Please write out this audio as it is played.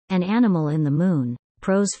An Animal in the Moon,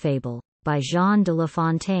 Prose Fable, by Jean de La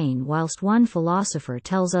Fontaine. Whilst one philosopher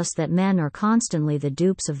tells us that men are constantly the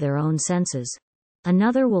dupes of their own senses,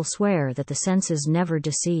 another will swear that the senses never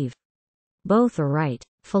deceive. Both are right.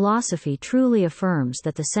 Philosophy truly affirms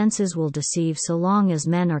that the senses will deceive so long as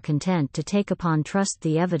men are content to take upon trust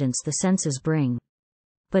the evidence the senses bring.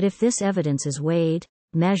 But if this evidence is weighed,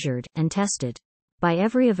 measured, and tested by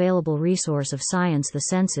every available resource of science, the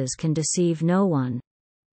senses can deceive no one.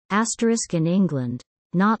 In England,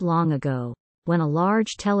 not long ago, when a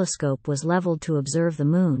large telescope was leveled to observe the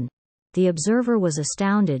moon, the observer was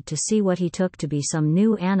astounded to see what he took to be some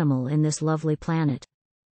new animal in this lovely planet.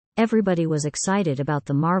 Everybody was excited about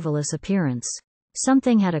the marvellous appearance.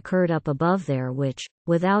 Something had occurred up above there which,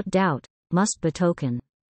 without doubt, must betoken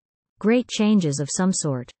great changes of some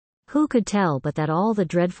sort. Who could tell but that all the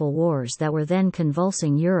dreadful wars that were then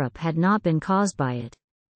convulsing Europe had not been caused by it?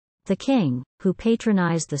 The king, who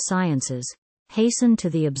patronised the sciences, hastened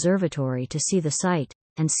to the observatory to see the sight,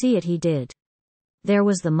 and see it he did. There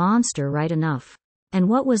was the monster right enough. And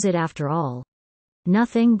what was it after all?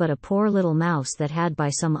 Nothing but a poor little mouse that had by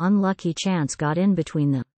some unlucky chance got in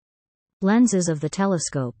between the lenses of the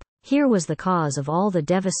telescope. Here was the cause of all the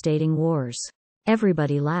devastating wars.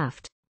 Everybody laughed.